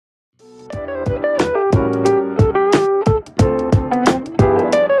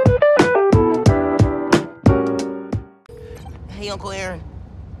Uncle Aaron.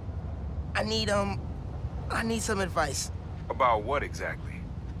 I need some advice. About what exactly?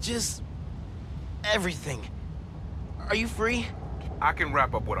 Just everything. Are you free? I can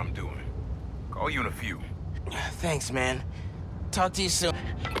wrap up what I'm doing. Call you in a few. Thanks, man. Talk to you soon.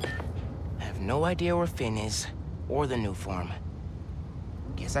 I have no idea where Phin is, or the Nuform.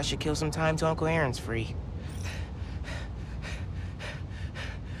 Guess I should kill some time till Uncle Aaron's free.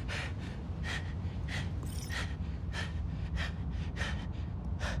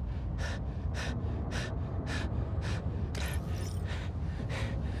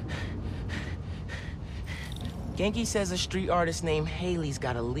 Genki says a street artist named Haley's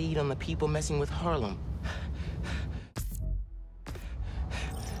got a lead on the people messing with Harlem.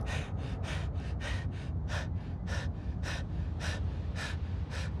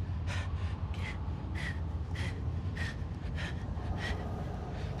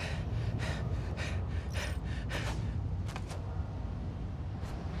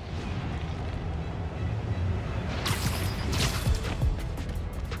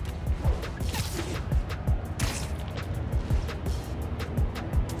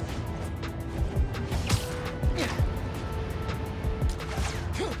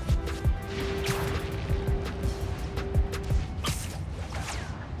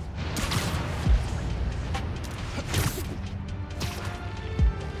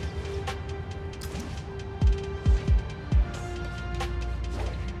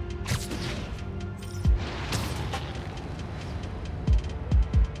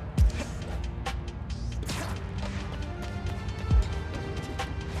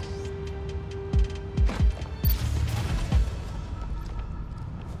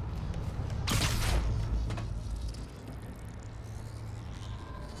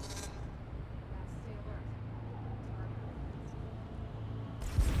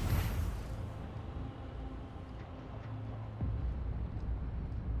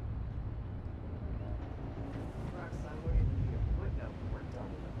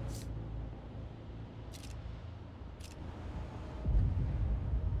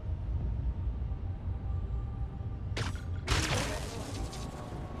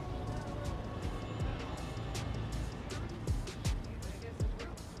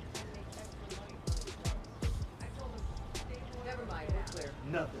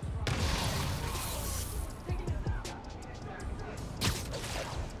 Nothing.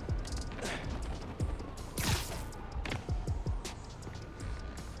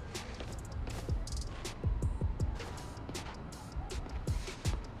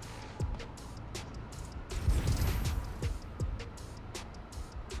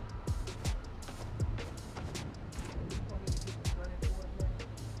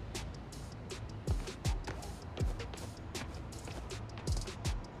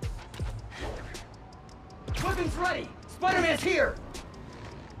 Weapons ready! Spider-Man's here!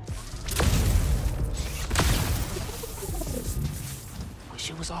 Wish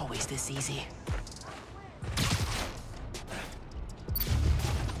it was always this easy.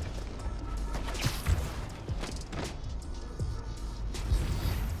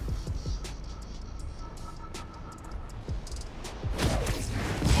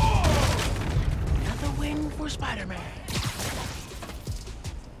 Another win for Spider-Man.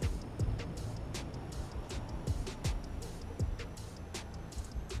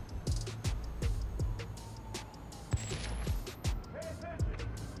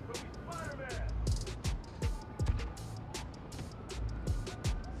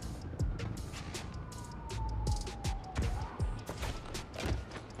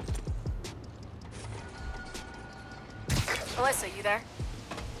 Melissa, you there?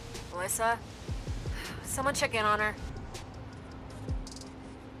 Melissa? Someone check in on her.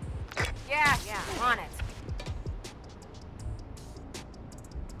 Yeah, I'm on it.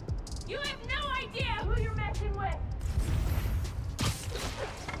 You have no idea who you're messing with!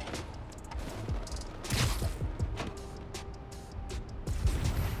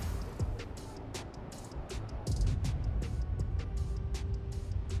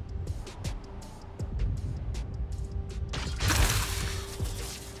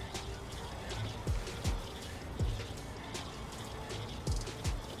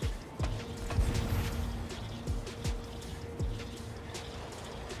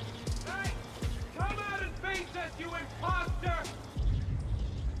 Hey! Come out and face us, you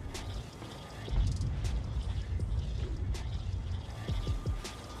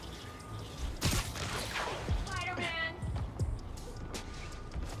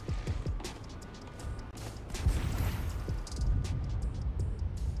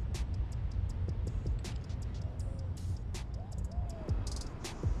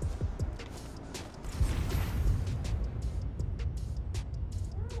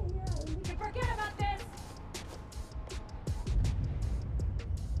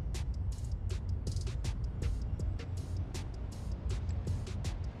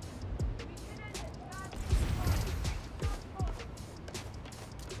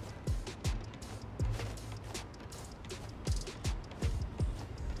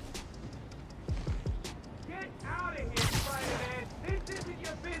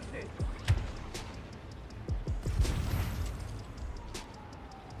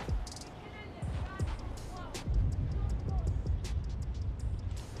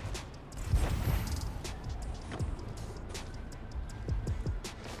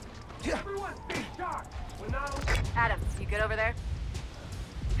Adam, you good over there?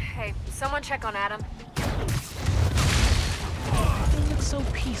 Hey, someone check on Adam. He looks so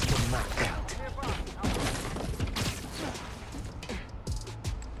peaceful, knocked out.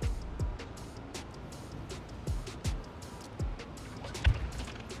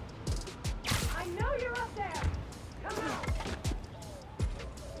 I know you're up there! Come on!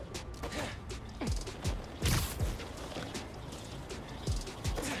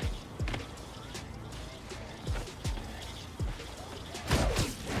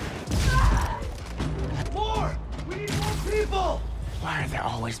 More! We need more people! Why are there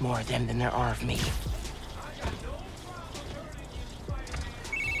always more of them than there are of me?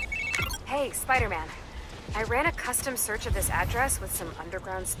 Hey, Spider-Man. I ran a custom search of this address with some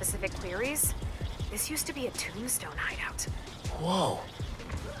underground-specific queries. This used to be a Tombstone hideout. Whoa.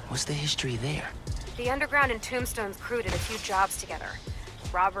 What's the history there? The Underground and Tombstone's crew did a few jobs together.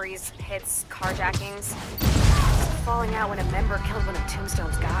 Robberies, hits, carjackings. Falling out when a member killed one of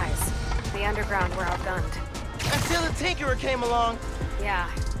Tombstone's guys. The Underground were outgunned. Until the Tinkerer came along. Yeah.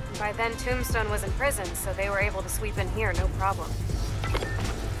 By then, Tombstone was in prison, so they were able to sweep in here, no problem.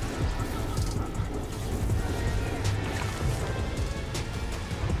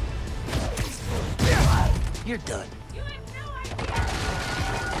 You're done. You have no idea!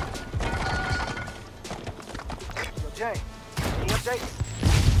 Yo, Jay, any updates?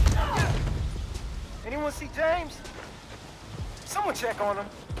 Anyone see James? Someone check on him.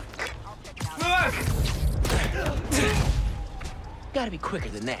 Gotta be quicker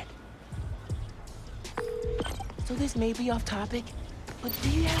than that. So this may be off topic, but do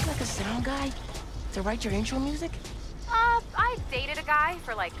you have like a sound guy to write your intro music? I dated a guy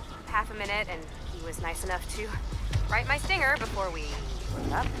for like half a minute, and he was nice enough to write my stinger before we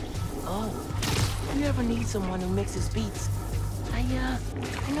split up. Oh, if you ever need someone who mixes beats, I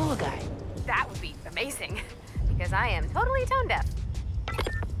know a guy. That would be amazing, because I am totally tone deaf.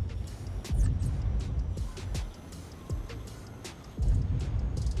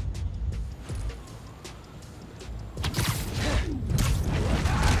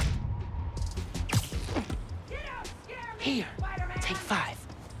 Here, take 5.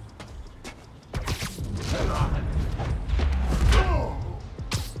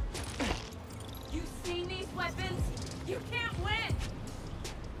 You've seen these weapons? You can't win!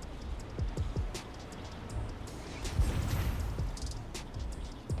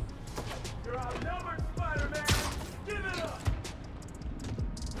 You're outnumbered, Spider-Man! Give it up!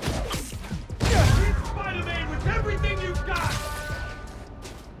 Hit Spider-Man with everything you've got!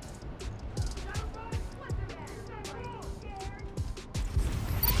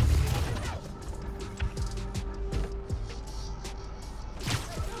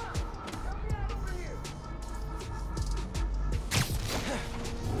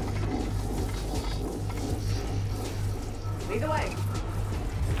 Lead the way.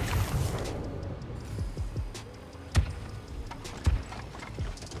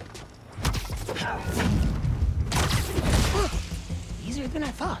 Easier than I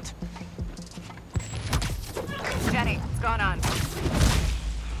thought. Jenny, what's going on?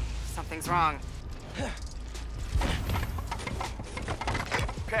 Something's wrong.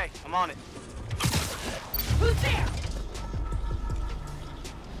 Okay, I'm on it. Who's there?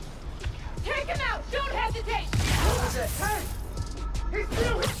 Take him out! Don't hesitate! Hey! He's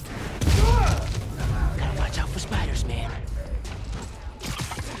doing it! Gotta watch out for spiders, man.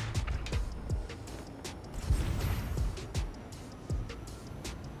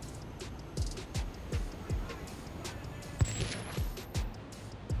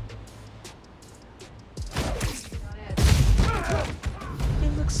 They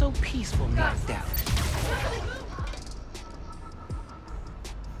look so peaceful, knocked out.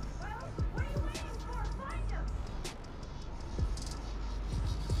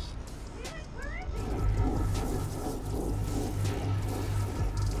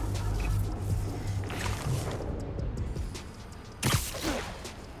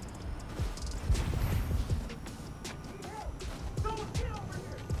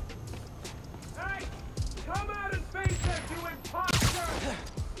 Hey! Come out and face us, you imposter!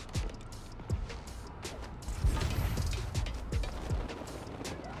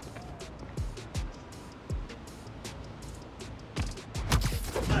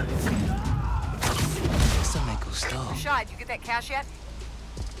 Eso me gustó. Rashad, you get that cash yet?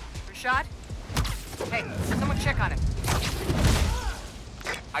 Rashad? Hey, someone check on him.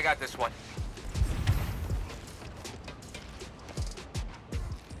 I got this one.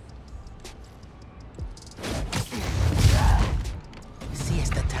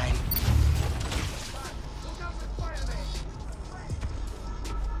 Siesta time.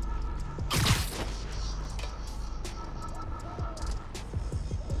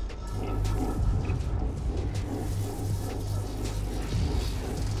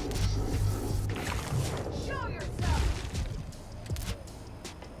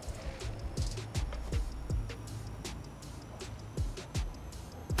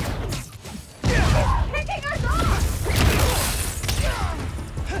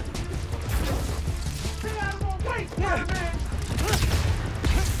 You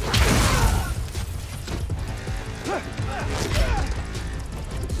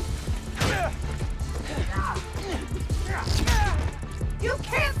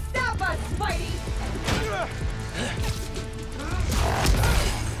can't stop us, Spidey!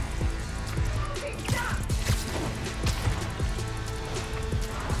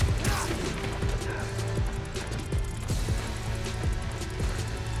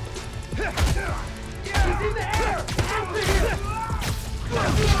 He's in the air! After him!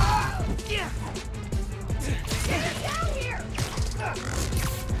 Get him down here!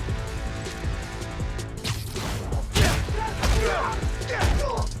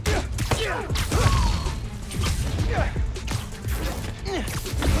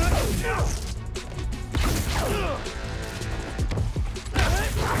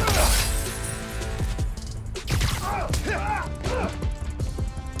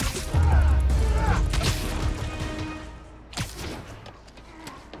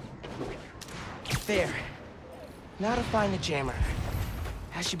 There. Now to find the jammer.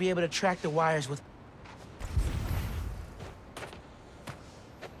 I should be able to track the wires with...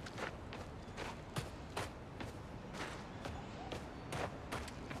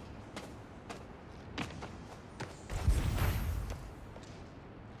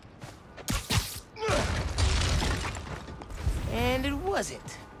 And it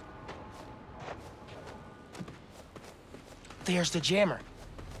wasn't. There's the jammer.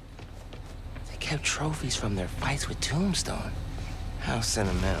 They kept trophies from their fights with Tombstone. How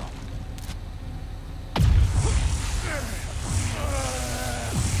sentimental.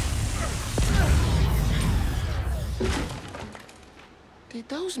 Did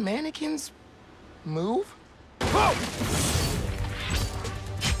those mannequins move?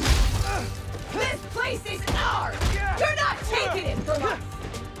 This place is ours! You're not taking it from us!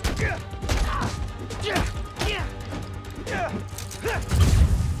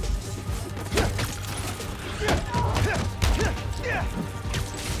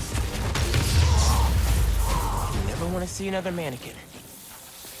 Never want to see another mannequin.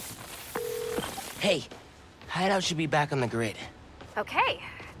 Hey, hideout should be back on the grid. Okay,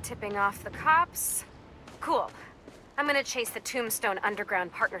 tipping off the cops. Cool. I'm gonna chase the Tombstone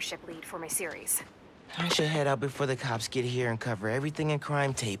Underground Partnership lead for my series. I should head out before the cops get here and cover everything in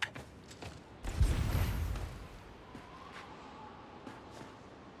crime tape.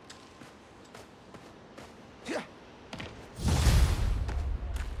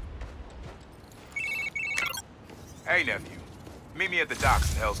 Hey, nephew. Meet me at the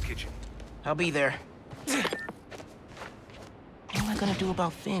docks in Hell's Kitchen. I'll be there. What am I gonna do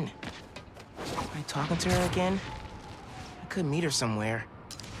about Phin? Am I talking to her again? I could meet her somewhere.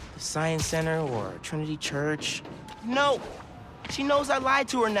 The Science Center or Trinity Church. No! She knows I lied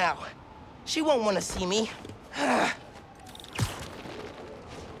to her now. She won't want to see me.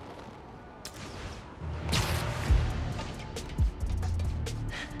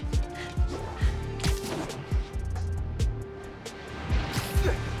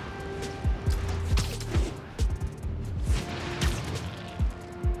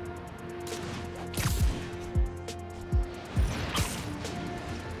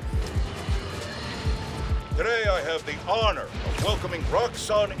 Today I have the honor of welcoming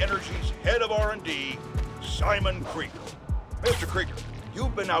Roxxon Energy's head of R&D, Simon Krieger. Mr. Krieger,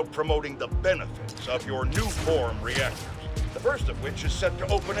 you've been out promoting the benefits of your Nuform reactors, the first of which is set to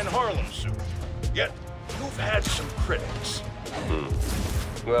open in Harlem soon. Yet, you've had some critics.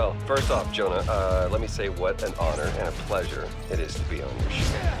 Well, first off, Jonah, let me say what an honor and a pleasure it is to be on your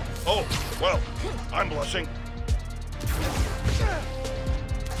show. Oh, well, I'm blushing.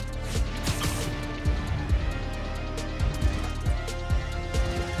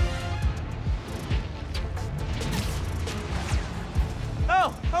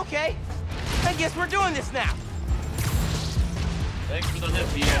 Oh, okay. I guess we're doing this now. Thanks for the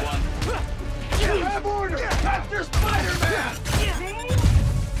lift, EA1. Grab order! Master Spider-Man!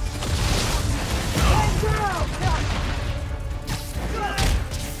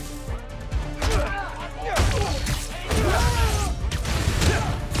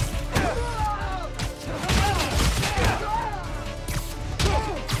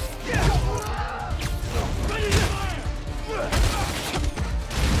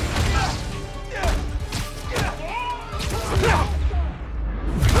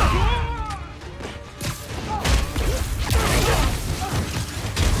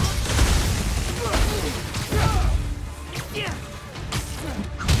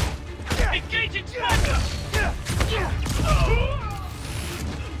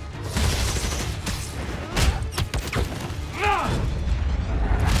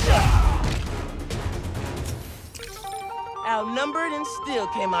 outnumbered and still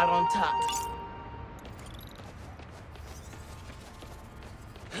came out on top.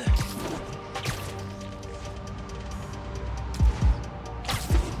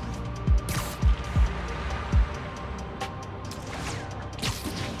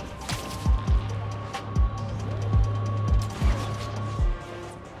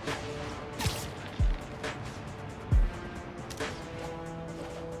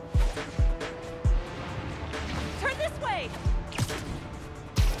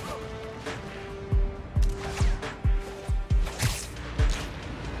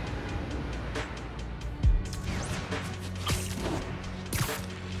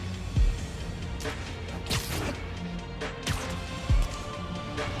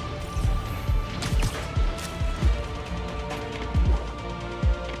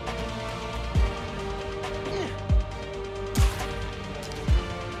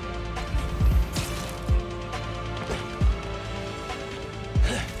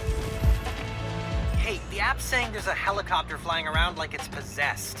 Saying there's a helicopter flying around like it's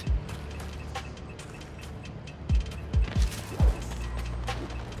possessed.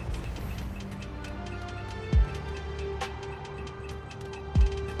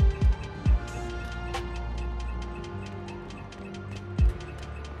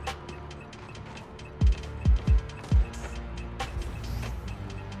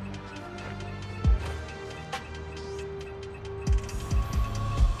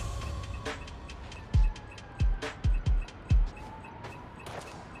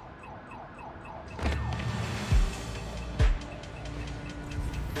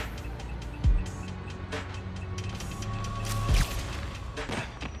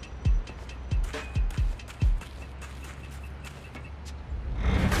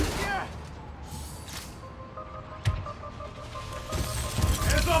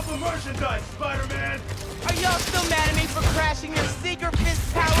 Merchandise, Spider-Man! Are y'all still mad at me for crashing your secret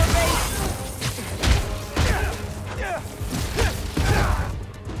Fisk Tower base?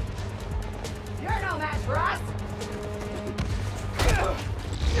 You're no match for us!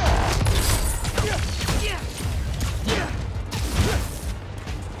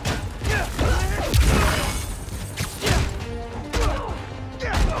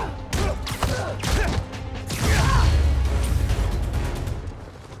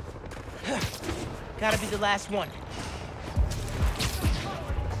 Gotta be the last one.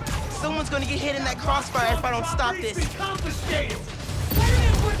 Someone's gonna get hit in that crossfire if I don't stop this. Confiscated!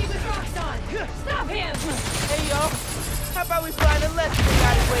 Spider-Man's working with Roxxon! Stop him! Hey, yo. How about we find a less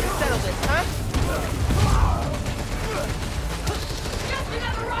chaotic way to settle this, huh? Just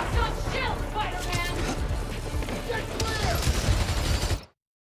another Roxxon shield, Spider-Man! Get clear!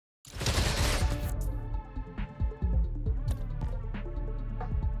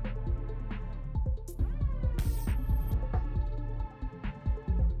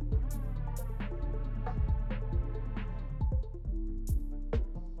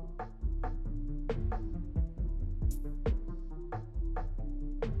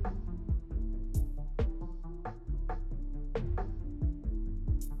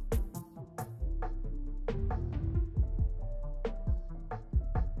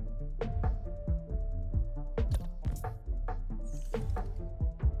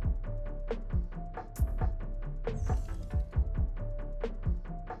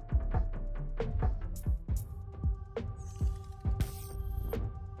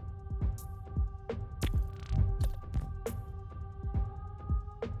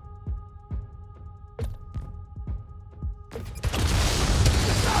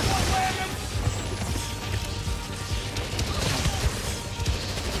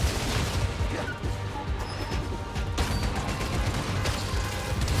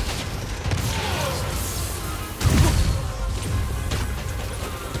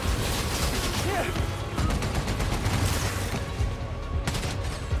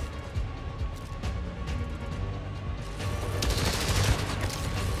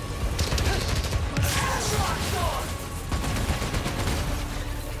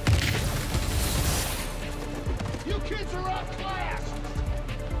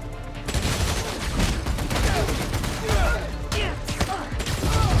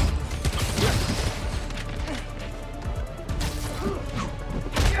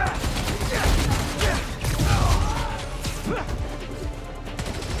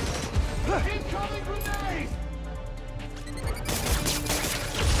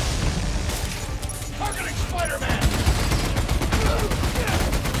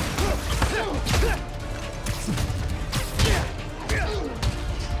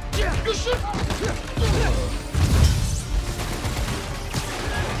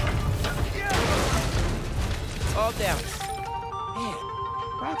 All down.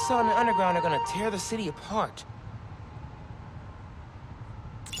 Roxxon and Underground are gonna tear the city apart.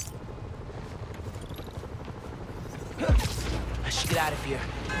 I should get out of here.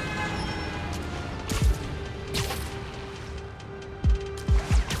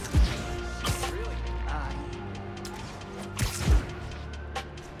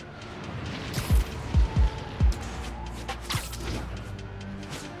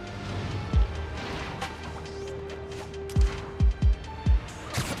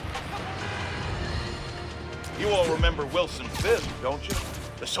 You all remember Wilson Fisk, don't you?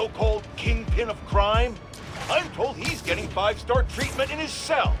 The so-called kingpin of crime? I'm told he's getting 5-star treatment in his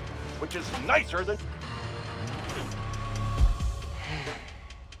cell, which is nicer than...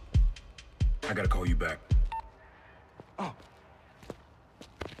 I gotta call you back. Oh. All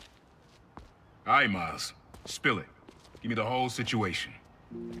right, Miles. Spill it. Give me the whole situation.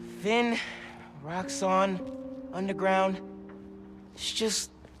 Phin, Roxxon, Underground. It's just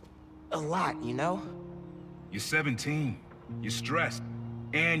a lot, you know? You're 17. You're stressed.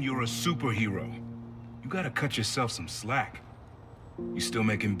 And you're a superhero. You gotta cut yourself some slack. You still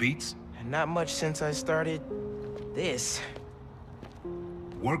making beats? And not much since I started this.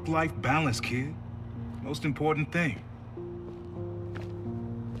 Work-life balance, kid. Most important thing.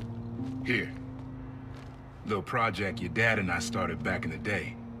 Here. Little project your dad and I started back in the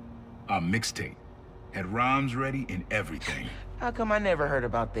day. Our mixtape. Had rhymes ready and everything. How come I never heard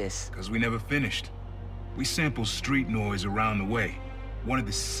about this? 'Cause we never finished. We sampled street noise around the way. Wanted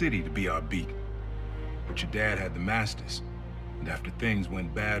the city to be our beat. But your dad had the masters. And after things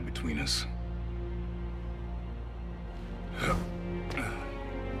went bad between us...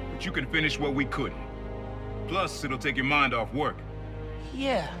 But you can finish what we couldn't. Plus, it'll take your mind off work.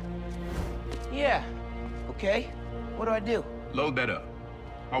 Yeah. Yeah. Okay. What do I do? Load that up.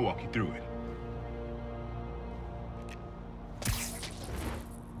 I'll walk you through it.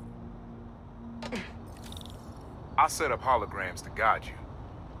 I'll set up holograms to guide you.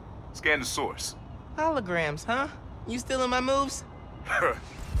 Scan the source. Holograms, huh? You stealing my moves?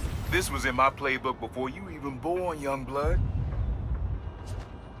 This was in my playbook before you even born, young blood.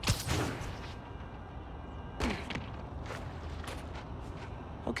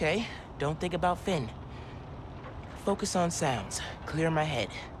 Okay, don't think about Phin. Focus on sounds. Clear my head.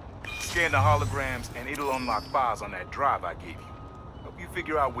 Scan the holograms and it'll unlock files on that drive I gave you. Help you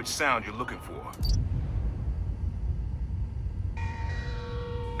figure out which sound you're looking for.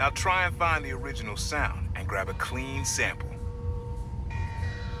 Now try and find the original sound and grab a clean sample.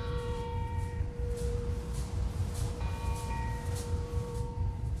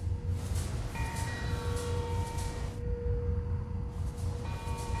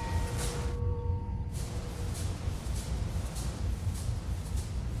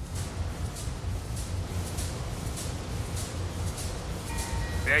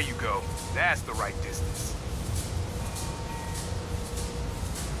 There you go. That's the right distance.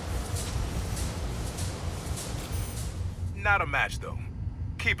 Not a match, though.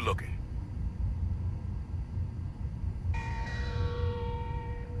 Keep looking.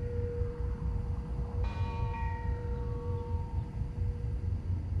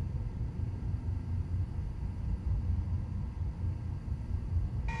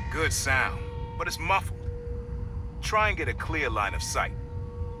 Good sound, but it's muffled. Try and get a clear line of sight.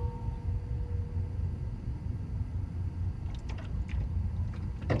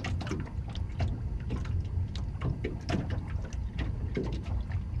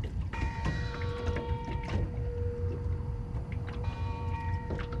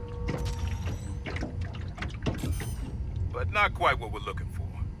 But not quite what we're looking for.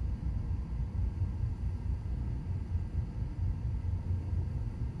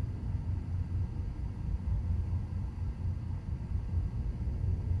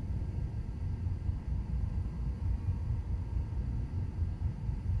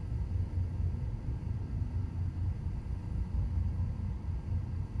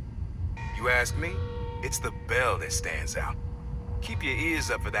 You ask me, it's the bell that stands out. Keep your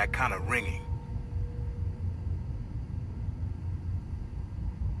ears up for that kind of ringing.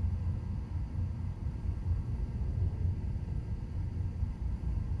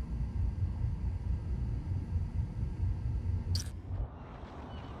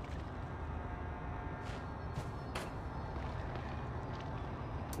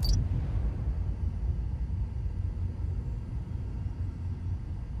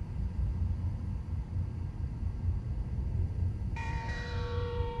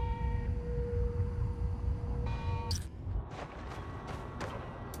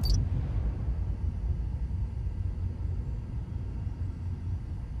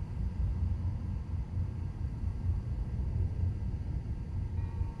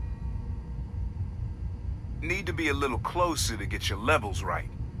 Need to be a little closer to get your levels right.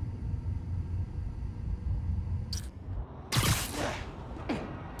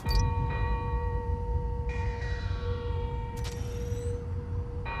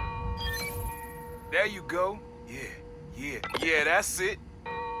 There you go. Yeah, that's it.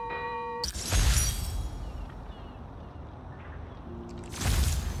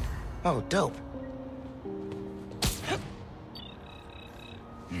 Oh, dope.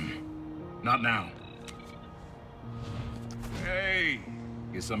 Not now. Hey,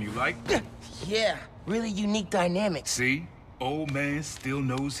 get something you like? Yeah, really unique dynamics. See? Old man still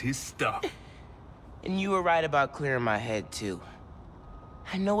knows his stuff. And you were right about clearing my head, too.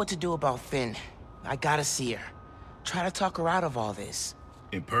 I know what to do about Phin. I gotta see her. Try to talk her out of all this.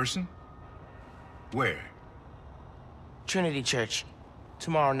 In person? Where? Trinity Church.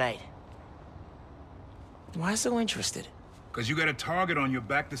 Tomorrow night. Why so interested? 'Cause you got a target on your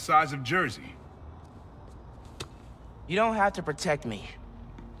back the size of Jersey. You don't have to protect me.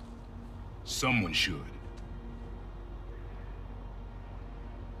 Someone should.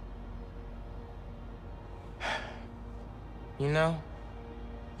 You know,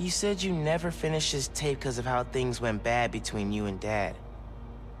 you said you never finished this tape because of how things went bad between you and Dad.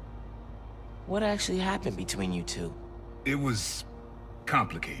 What actually happened between you two? It was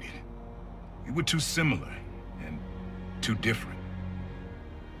complicated. We were too similar and too different.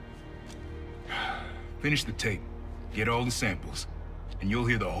 Finish the tape, get all the samples, and you'll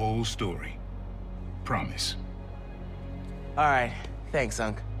hear the whole story. Promise. All right, thanks,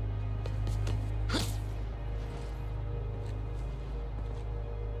 Unc.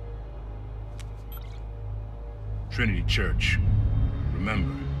 Trinity Church.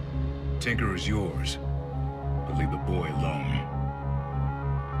 Remember, Tinker is yours, but leave the boy alone.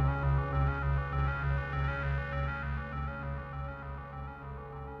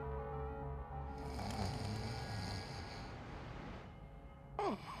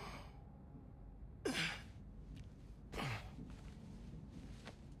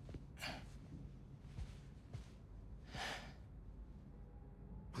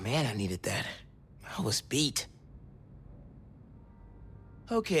 Man, I needed that. I was beat.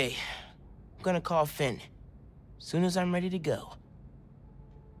 Okay, I'm gonna call Phin. Soon as I'm ready to go.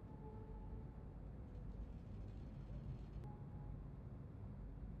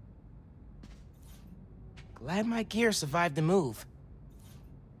 Glad my gear survived the move.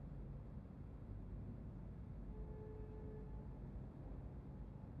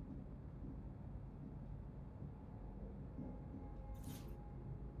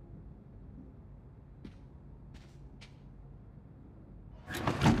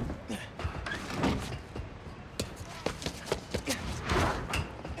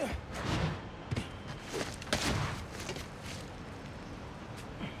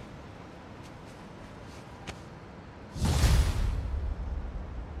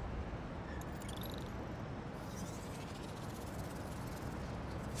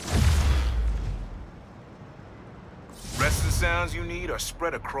 Rest of the sounds you need are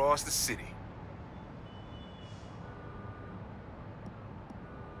spread across the city.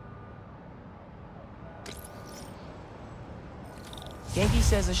 Genki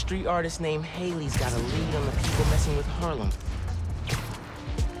says a street artist named Haley's got a lead on the people messing with Harlem.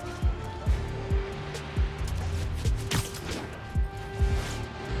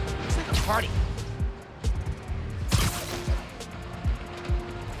 It's like a party.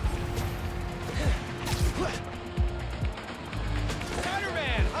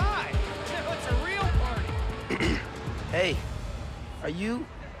 Spider-Man, hi! It's a real party! Hey, are you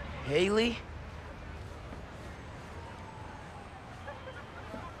Haley?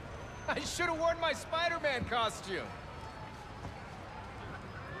 I should have worn my Spider-Man costume.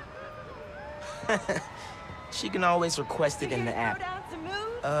 She can always request it in the app.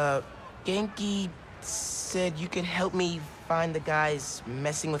 Genki said you could help me find the guys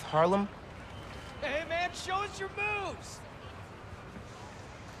messing with Harlem? Hey man, show us your moves!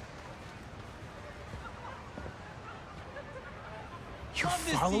 You Love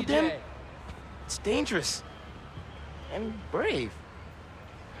this followed DJ. them? It's dangerous. And brave.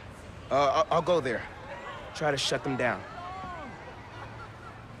 I'll go there. Try to shut them down.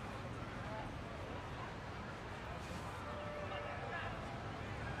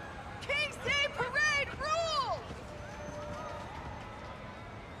 King's Day Parade rules!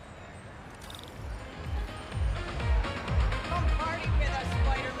 Come party with us,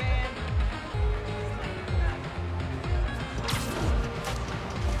 Spider-Man.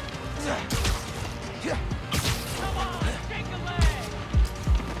 Come on, shake a leg!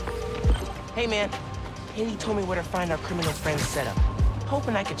 Hey, man. Haley told me where to find our criminal friend's setup.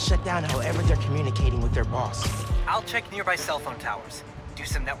 hoping I could shut down however they're communicating with their boss. I'll check nearby cell phone towers. Do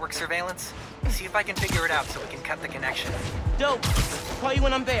some network surveillance. See if I can figure it out so we can cut the connection. Dope. Call you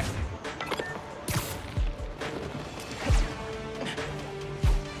when I'm there.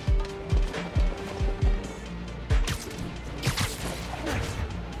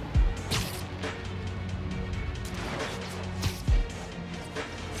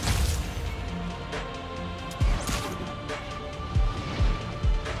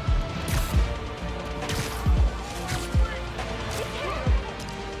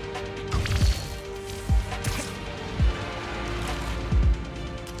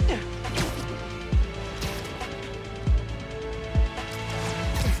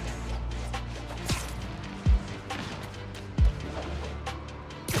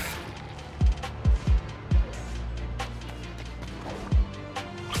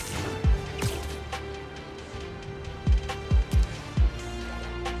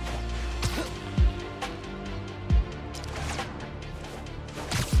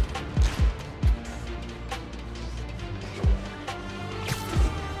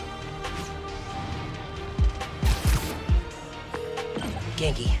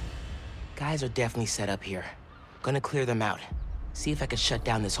 Genki, guys are definitely set up here. Gonna clear them out. See if I can shut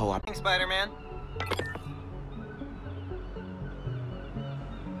down this whole Thanks, Spider-Man.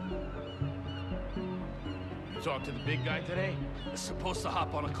 You talked to the big guy today? I was supposed to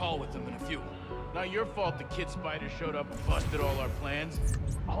hop on a call with him in a few. Not your fault the Kid Spider showed up and busted all our plans.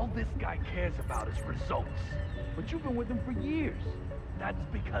 All this guy cares about is results. But you've been with him for years. That's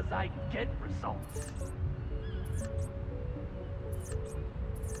because I get results.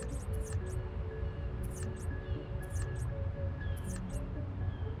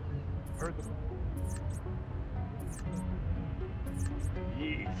 Heard them.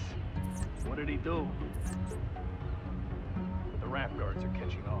 Yes. What did he do? The rap guards are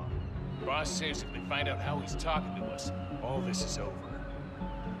catching on. Boss says if they find out how he's talking to us, all this is over.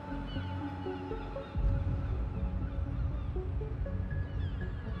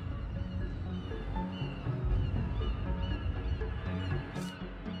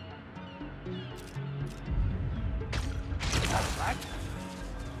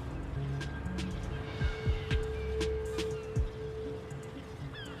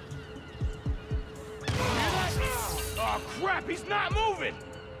 Oh crap, he's not moving!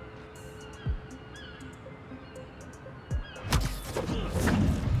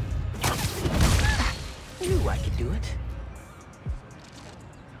 Knew I could do it.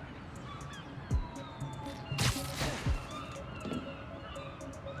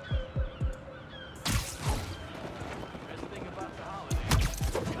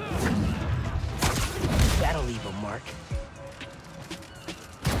 That'll leave a mark.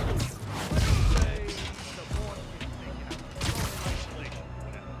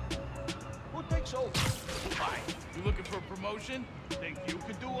 Who takes over? Why? You looking for a promotion? Think you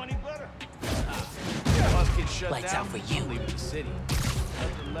could do any better? Boss gets shut Lights down. out for you. I'm leaving the city.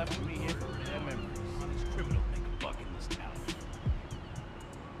 Nothing left for me here but their memories. This criminal make a buck in this town.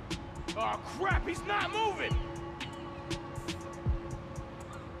 Oh crap, he's not moving!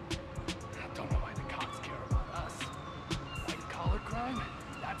 I don't know why the cops care about us. White-collar crime?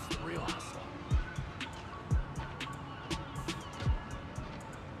 That's the real hustle.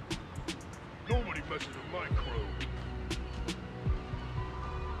 Nobody messes with my crew.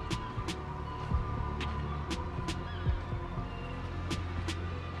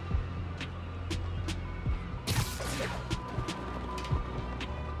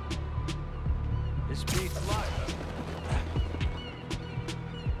 This beats life.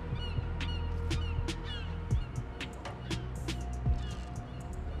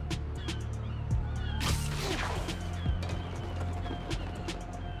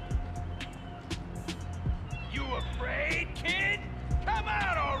 You afraid, kid? Come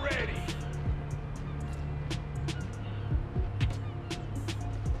out already!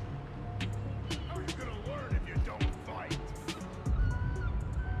 How are you gonna learn if you don't fight?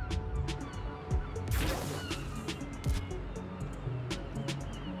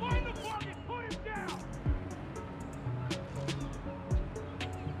 Find the block and put him down!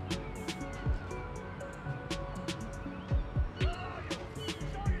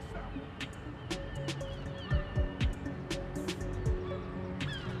 Show yourself!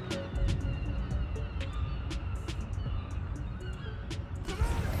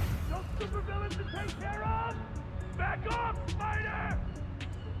 No supervillains to take care of! Back off, Spider!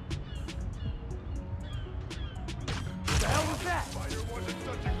 What the hell was that? Spider wasn't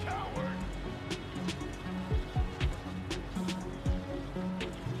such a coward!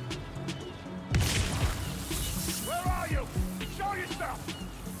 Where are you? Show yourself!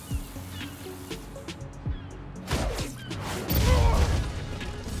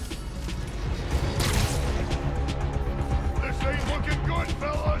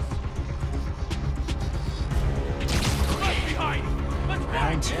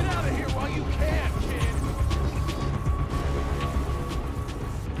 moment. Get out of here while you can, kid!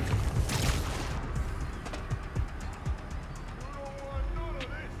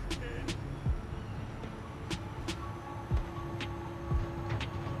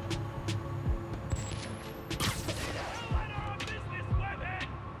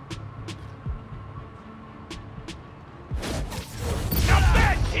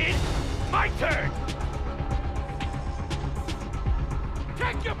 My turn!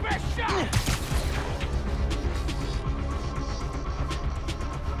 Take your best shot!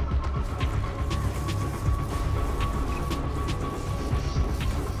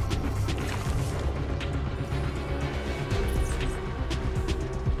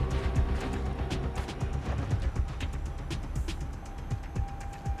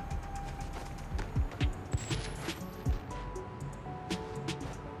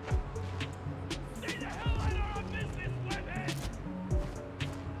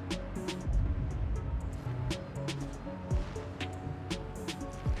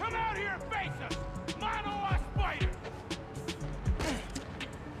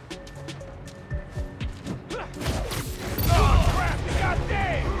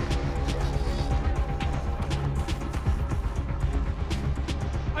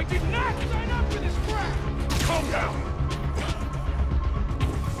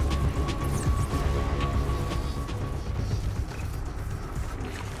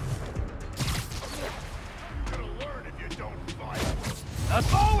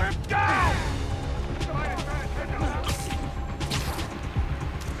 Let's all him down!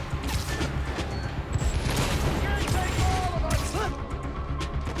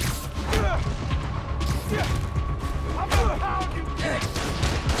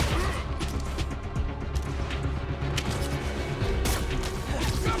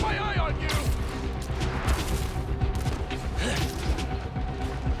 Got my eye on you!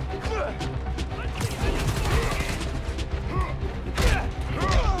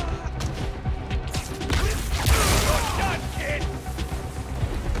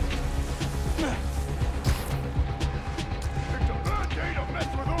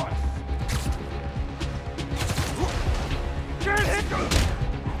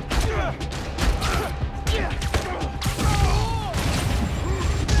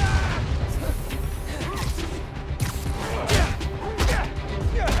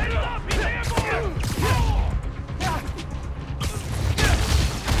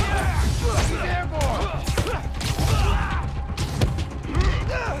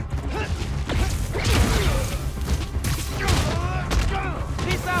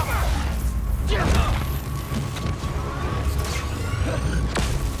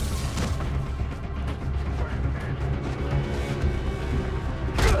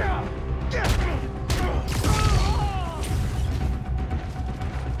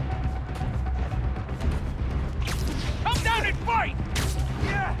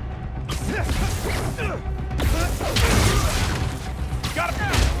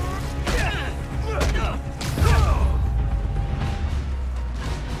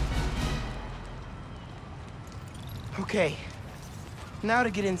 Okay, now to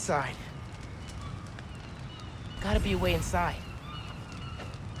get inside. Gotta be a way inside.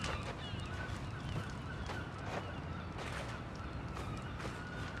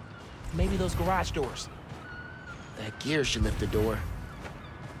 Maybe those garage doors. That gear should lift the door.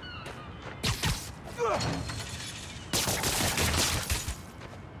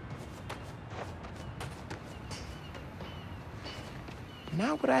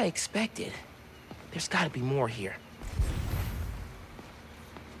 Not what I expected. There's gotta be more here.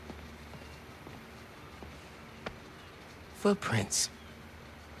 Footprints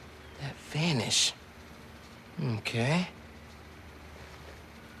that vanish. Okay.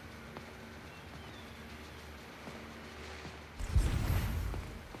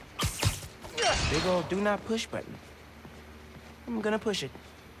 Big old do not push button. I'm gonna push it.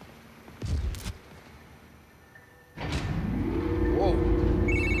 Whoa.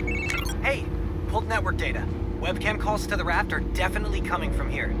 Hey, pulled network data. Webcam calls to the raft are definitely coming from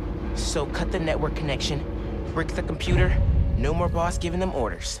here. So cut the network connection, brick the computer, no more boss giving them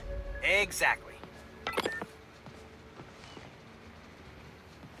orders. Exactly.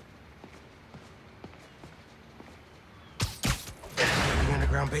 The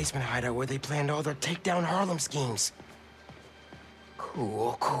underground basement hideout where they planned all their takedown Harlem schemes.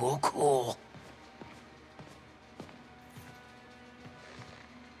 Cool, cool, cool.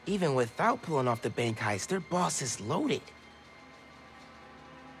 Even without pulling off the bank heist, their boss is loaded.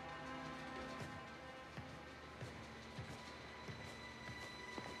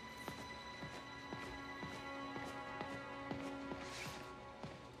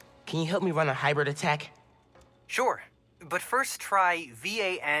 Can you help me run a hybrid attack? Sure, but first try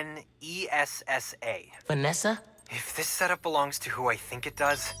VANESSA. Vanessa? If this setup belongs to who I think it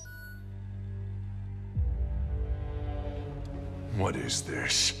does... What is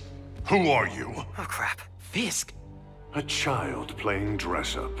this? Who are you? Oh, crap. Fisk. A child playing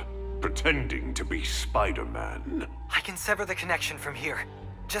dress-up, pretending to be Spider-Man. I can sever the connection from here.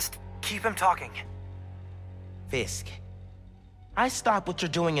 Just keep him talking. Fisk. I stopped what you're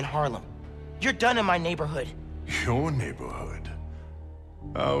doing in Harlem. You're done in my neighborhood. Your neighborhood?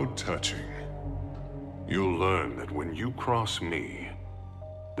 How touching. You'll learn that when you cross me,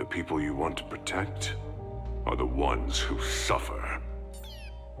 the people you want to protect are the ones who suffer.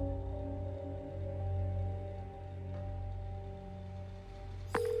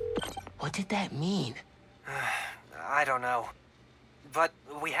 What did that mean? I don't know. But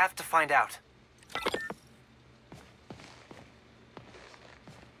we have to find out.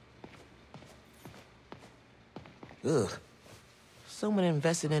 Ugh. Someone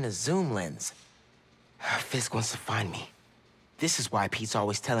invested in a zoom lens. Fisk wants to find me. This is why Pete's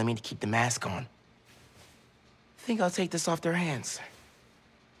always telling me to keep the mask on. Think I'll take this off their hands.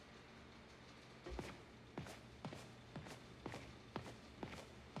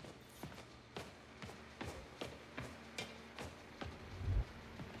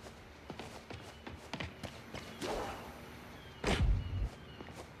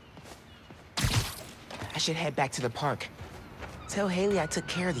 I should head back to the park. Tell Haley I took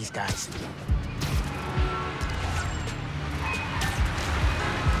care of these guys.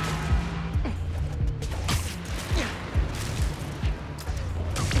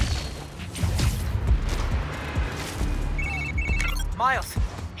 Miles,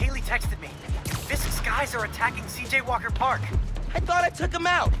 Haley texted me. Fisk's guys are attacking CJ Walker Park. I thought I took them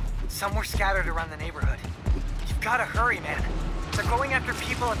out. Some were scattered around the neighborhood. You've gotta hurry, man. They're going after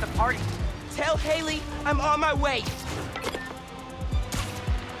people at the party. Tell Haley I'm on my way.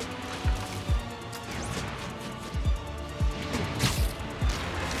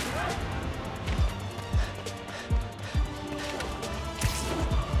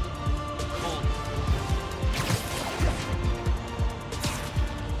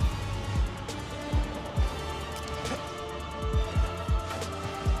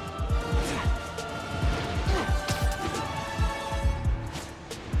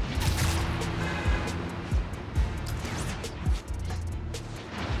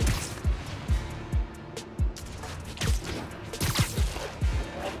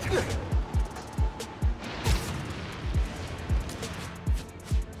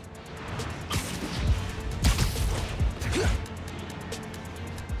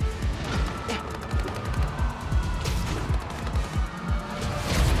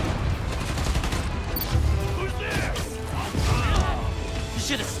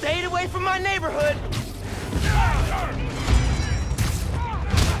 Should have stayed away from my neighborhood.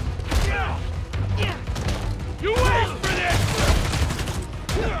 You wait for this!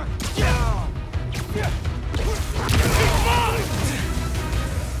 He's mine!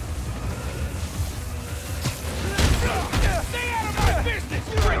 Stay out of my business,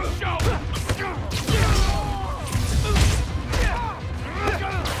 freak show!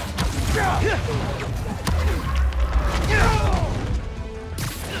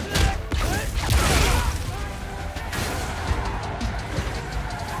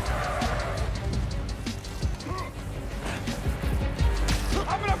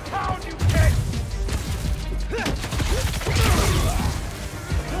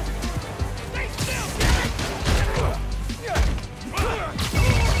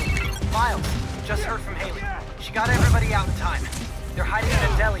 Miles, just heard from Haley. She got everybody out in time. They're hiding in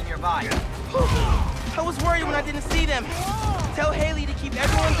a deli nearby. I was worried when I didn't see them. Tell Haley to keep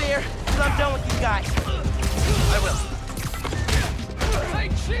everyone there till I'm done with these guys. I will. Hey,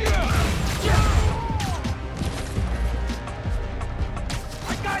 Chief!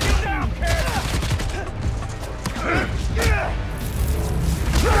 I got you down, kid!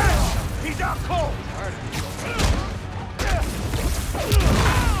 He's out cold!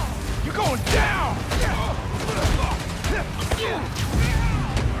 You're going down!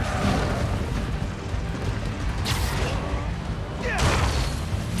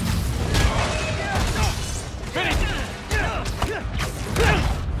 Finish!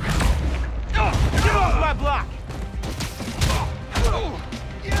 Get off my block!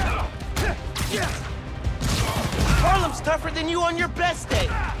 Harlem's tougher than you on your best day.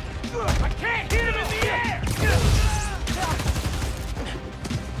 I can't hit him in the air!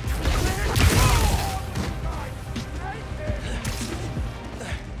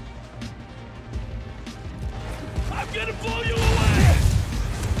 I'm gonna blow you away!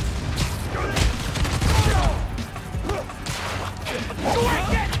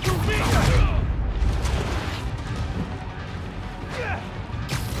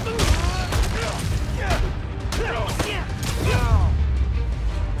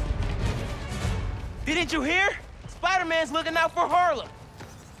 Didn't you hear? Spider-Man's looking out for Harlem.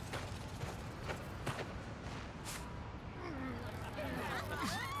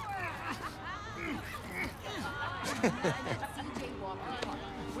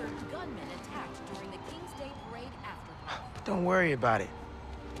 Don't worry about it.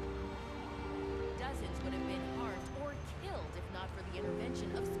 Dozens would have been harmed or killed if not for the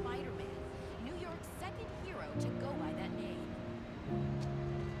intervention of Spider-Man, New York's second hero to go by that name.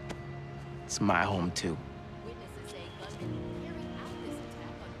 It's my home, too. Witnesses say gunmen carried out this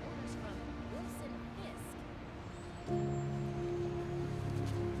attack on orders from Wilson Fisk.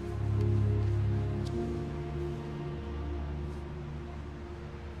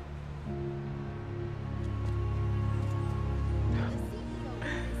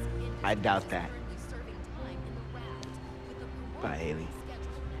 I doubt that. Bye, Haley.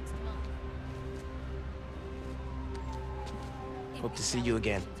 Hope to see you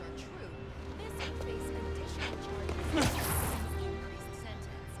again.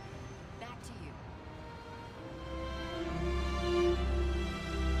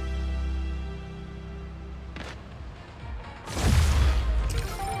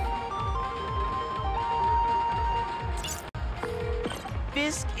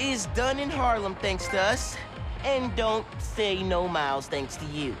 Fisk is done in Harlem thanks to us. And don't say no Miles thanks to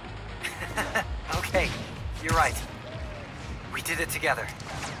you. Okay, you're right. We did it together.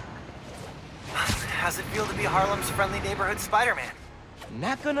 How's it feel to be Harlem's friendly neighborhood Spider-Man?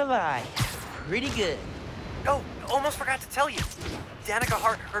 Not gonna lie, pretty good. Oh, almost forgot to tell you. Danica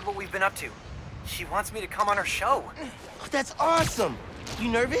Hart heard what we've been up to. She wants me to come on her show. Oh, that's awesome. You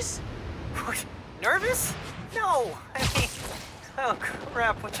nervous? What? Nervous? No, I mean... Oh,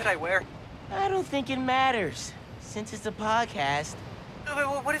 crap, what should I wear? I don't think it matters, since it's a podcast.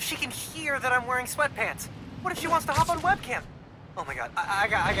 What if she can hear that I'm wearing sweatpants? What if she wants to hop on webcam? Oh my god, I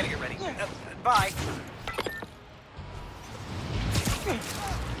gotta get ready. Bye.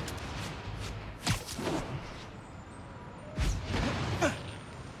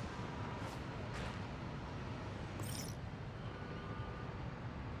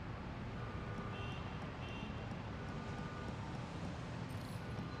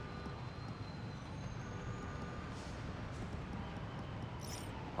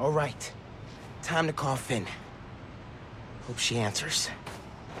 All right, time to call Phin. Hope she answers.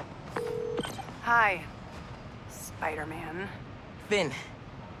 Hi, Spider-Man. Phin,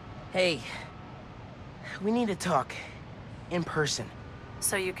 hey, we need to talk in person.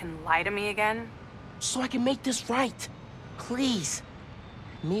 So you can lie to me again? So I can make this right. Please,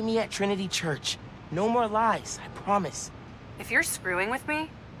 meet me at Trinity Church. No more lies, I promise. If you're screwing with me,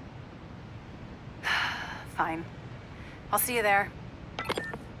 fine. I'll see you there.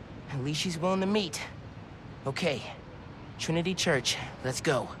 At least she's willing to meet. Okay, Trinity Church, let's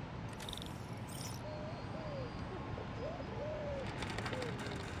go.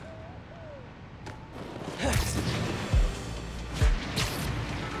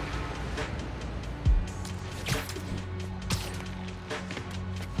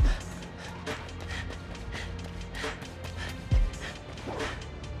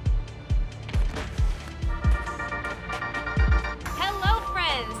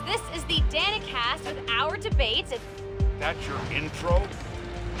 That's your intro?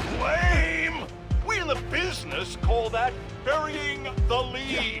 Lame! We in the business call that burying the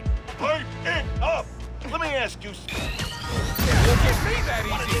lead. Pipe it up! Let me ask you... Look at me that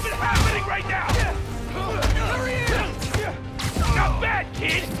easy! What is even happening right now? Hurry in! Not bad,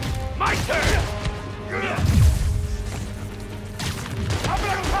 kid! My turn! I'm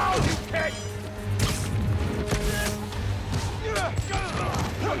gonna pound you, kid!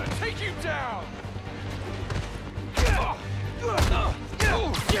 I'm gonna take you down!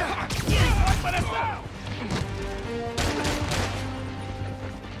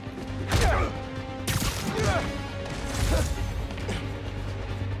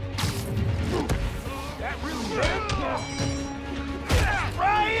 That really hurt?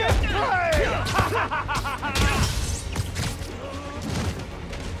 Ryan!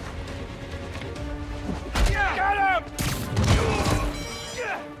 Got him!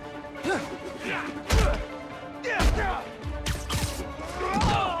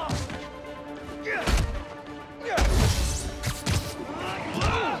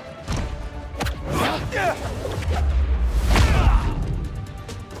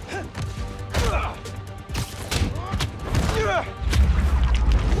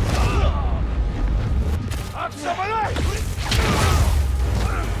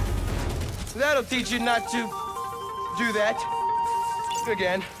 That'll teach you not to do that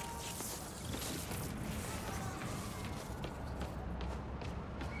again.